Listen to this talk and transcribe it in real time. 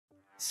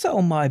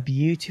So my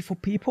beautiful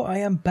people, I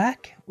am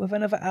back with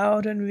another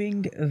Elden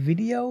Ring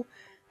video,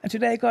 and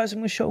today guys I'm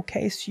going to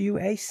showcase you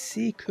a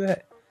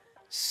secret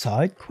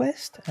side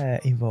quest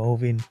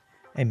involving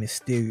a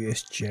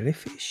mysterious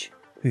jellyfish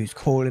who's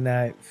calling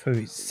out for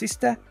his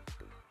sister.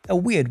 A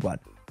weird one.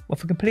 Well,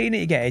 for completing it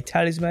you get a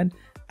talisman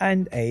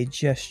and a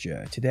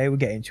gesture. Today we'll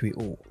get into it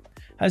all.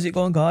 How's it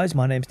going guys?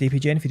 My name's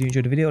DPJ, and if you do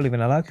enjoy the video,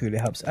 leaving a like really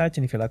helps out,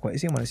 and if you like what you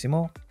see and want to see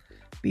more,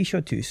 be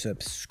sure to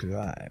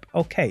subscribe.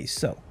 Okay,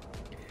 so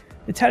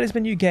the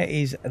talisman you get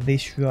is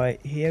this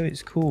right here.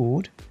 It's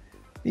called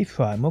the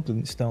Primal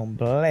Glintstone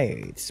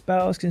Blade.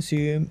 Spells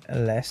consume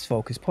less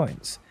focus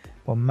points,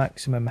 but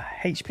maximum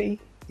HP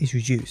is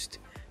reduced.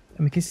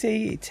 And we can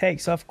see it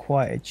takes off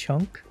quite a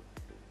chunk.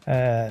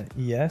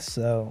 Yeah,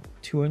 so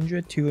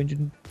 200,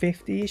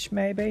 250-ish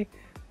maybe.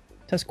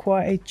 That's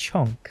quite a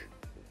chunk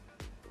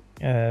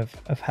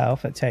of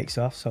health that takes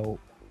off. So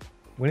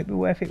will it be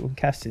worth it when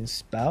casting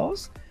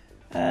spells?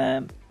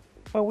 Well,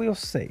 we'll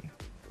see.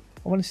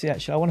 I want to see,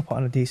 actually, I want to put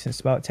on a decent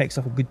spell. It takes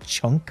off a good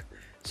chunk,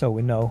 so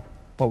we know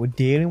what we're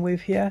dealing with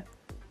here.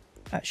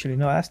 Actually,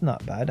 no, that's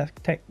not bad.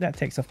 That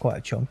takes off quite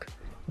a chunk.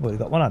 We've already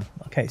got one on.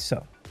 Okay,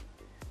 so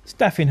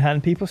staff in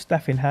hand, people.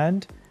 Staff in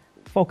hand.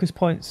 Focus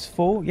points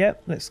full.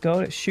 Yep, let's go.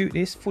 Let's shoot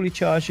this. Fully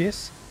charge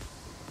this.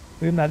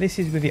 Now, this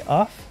is with it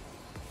off.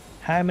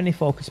 How many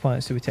focus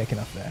points are we taking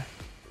off there?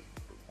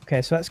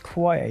 Okay, so that's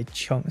quite a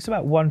chunk. It's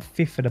about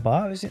 1/5 of the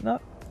bar, is it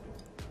not?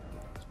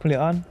 Let's pull it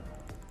on.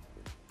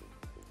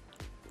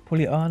 Pull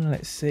it on,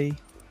 let's see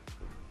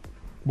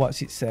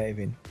what's it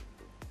saving.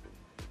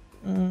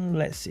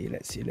 Let's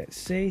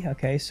see.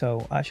 Okay,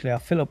 so actually I'll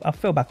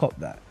fill back up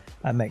that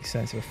makes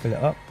sense. If I fill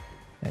it up,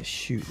 let's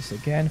shoot this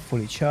again,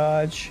 fully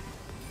charge,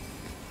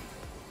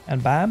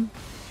 and bam.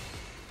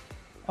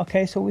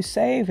 Okay, so we're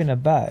saving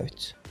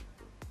about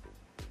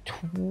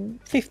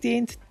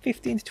 15 to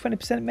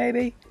 20%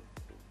 maybe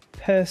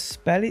per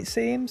spell, it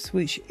seems,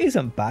 which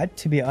isn't bad,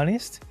 to be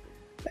honest.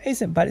 That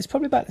isn't bad. It's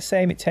probably about the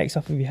same it takes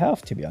off of your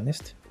health, to be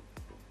honest.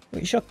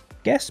 Which I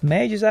guess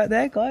mages out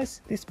there, guys,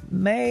 this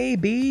may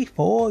be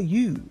for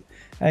you.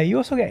 You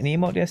also get an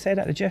emote. Did I say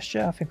that? The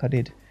gesture? I think I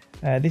did.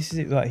 This is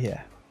it right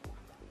here.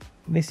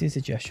 This is the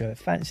gesture. A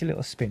fancy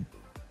little spin.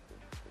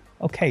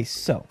 Okay,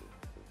 so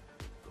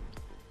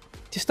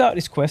to start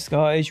this quest,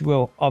 guys, you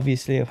will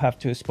obviously have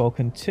to have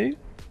spoken to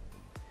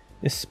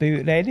the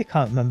spirit lady.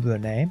 Can't remember her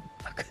name.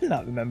 I could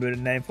not remember the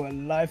name for the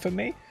life of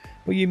me.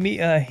 But you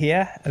meet her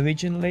here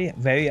originally,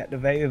 at the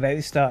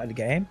very start of the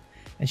game,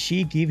 and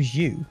she gives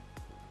you.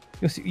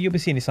 You'll be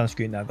seeing this on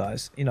screen now,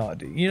 guys. You know what I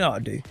do. You know what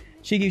I do.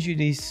 She gives you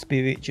these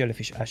spirit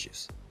jellyfish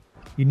ashes.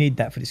 You need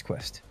that for this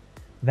quest.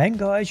 Then,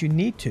 guys, you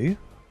need to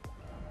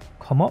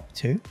come up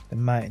to the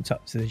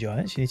Mountaintops of the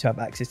Giants. You need to have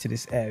access to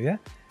this area.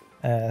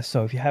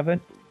 So if you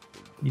haven't,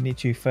 you need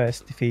to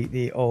first defeat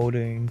the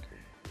Omen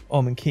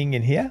King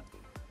in here,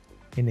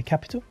 in the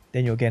capital.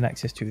 Then you'll gain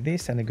access to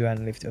this and the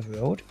Grand Lift of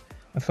Road.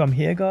 And from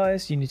here,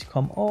 guys, you need to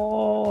come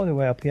all the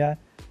way up here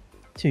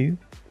to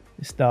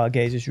the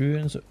Stargazers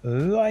Ruins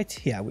right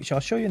here, which I'll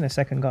show you in a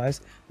second,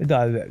 guys. The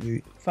direct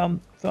route from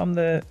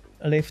the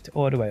lift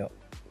all the way up,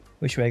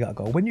 which way you gotta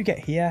go. When you get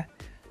here,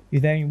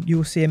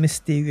 you'll see a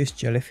mysterious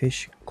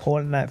jellyfish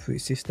calling out for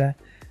its sister.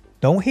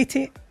 Don't hit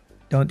it.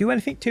 Don't do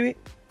anything to it.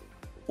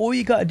 All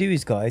you gotta do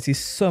is, guys, is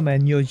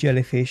summon your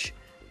jellyfish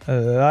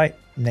right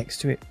next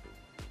to it,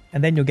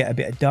 and then you'll get a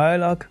bit of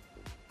dialogue.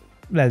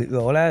 Let it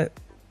roll out.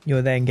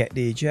 You'll then get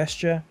the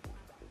gesture.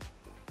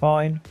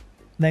 Fine.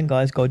 Then,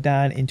 guys, go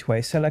down into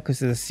a cellar because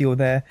there's a seal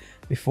there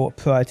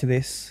prior to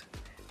this.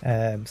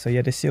 So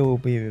yeah, the seal will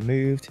be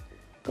removed.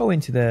 Go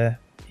into the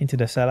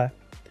cellar,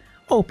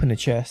 open the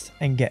chest,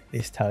 and get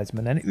this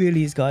talisman. And it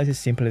really is, guys, as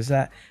simple as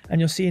that. And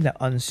you're seeing that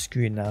on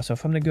screen now. So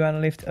from the Grand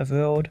Lift of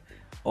Road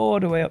all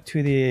the way up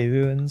to the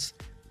ruins,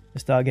 the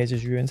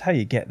Stargazers Ruins, how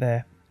you get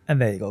there.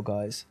 And there you go,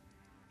 guys.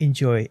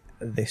 Enjoy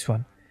this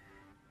one.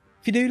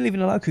 If you do,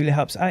 leaving a like really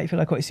helps out. If you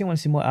like what you see and want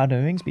to see more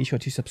Elden Rings, be sure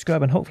to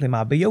subscribe, and hopefully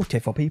my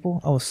beautiful people,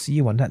 I will see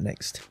you on that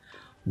next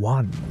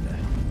one.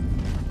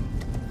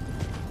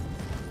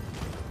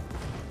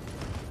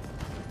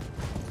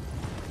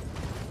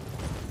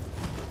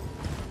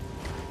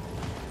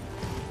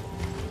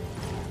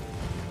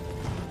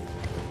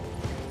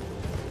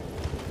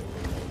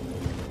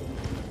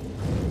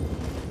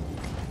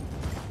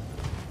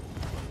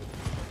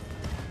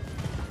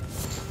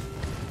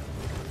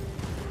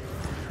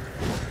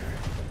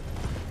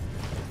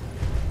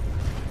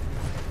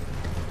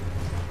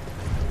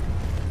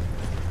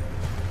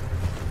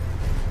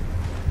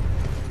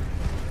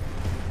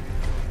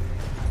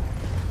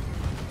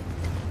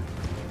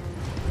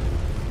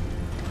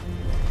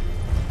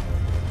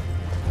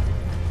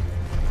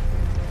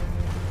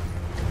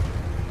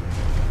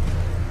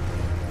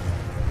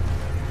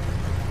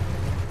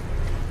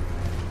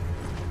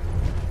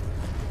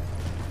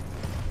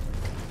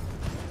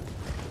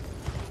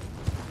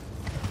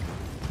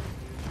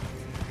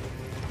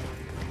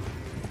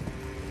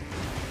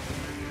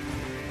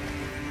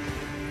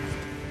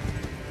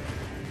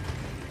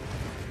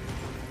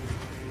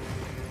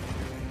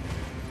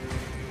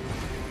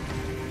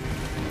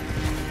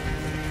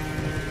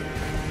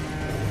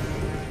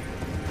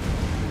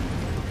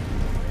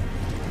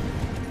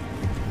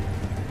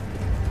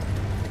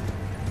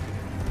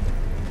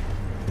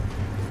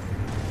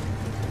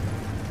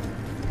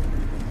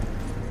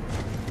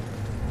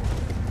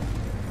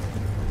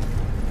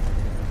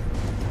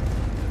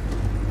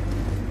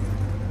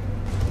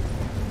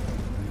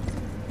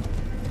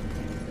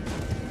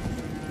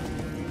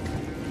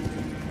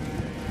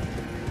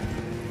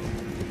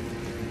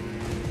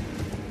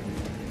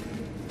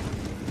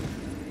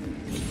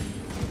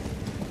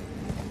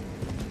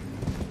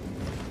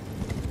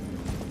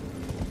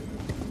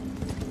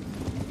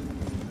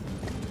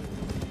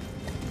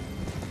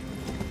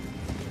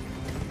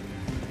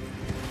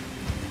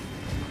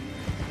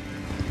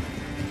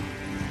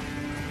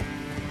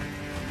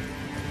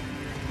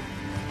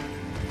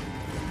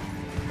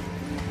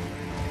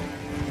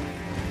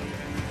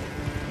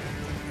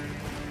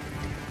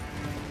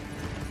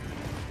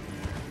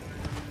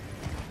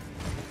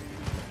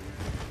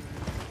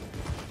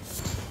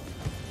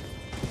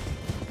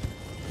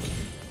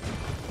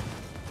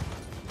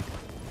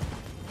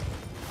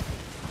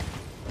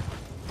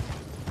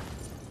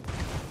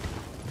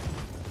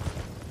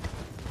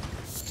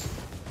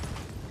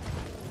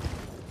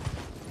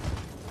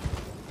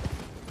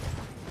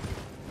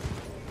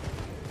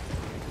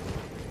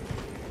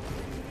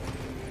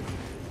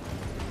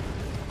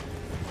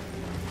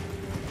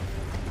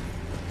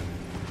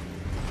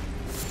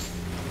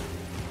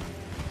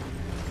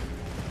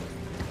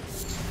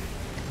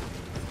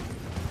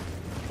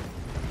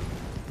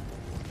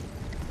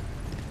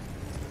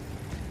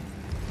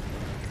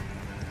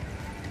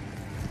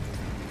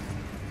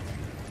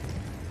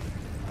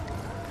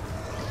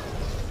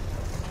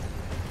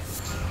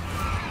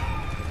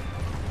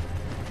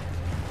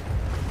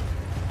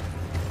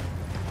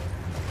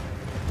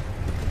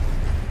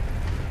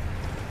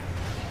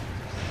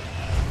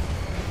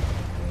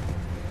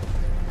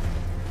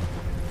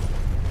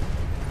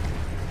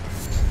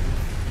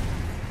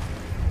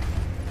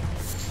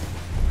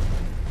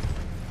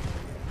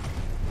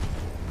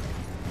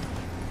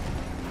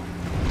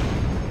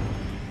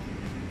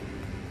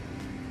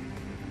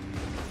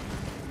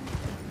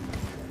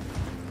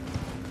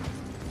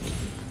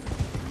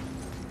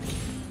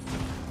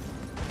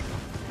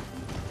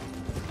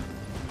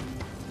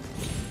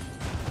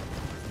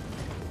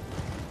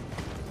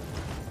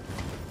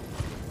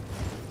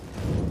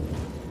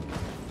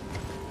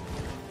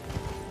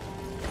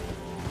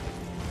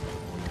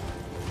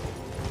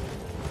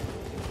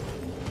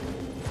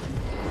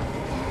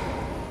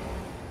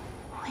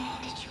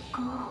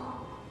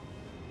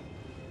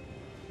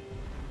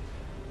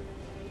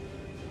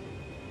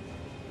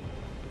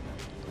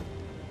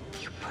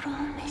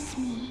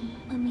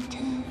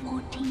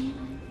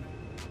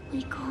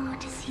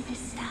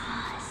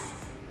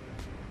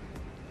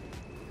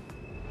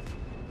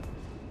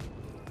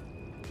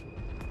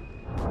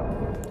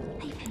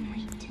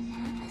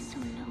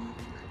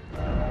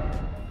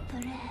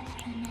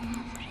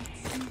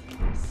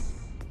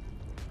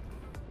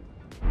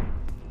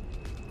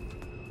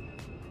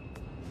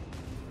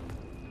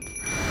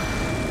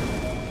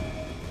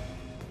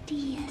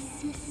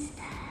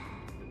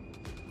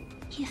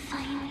 You're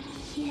finally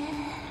here.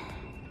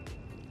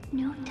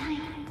 No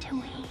time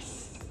to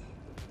waste.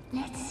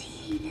 Let's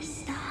see the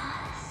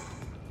stars.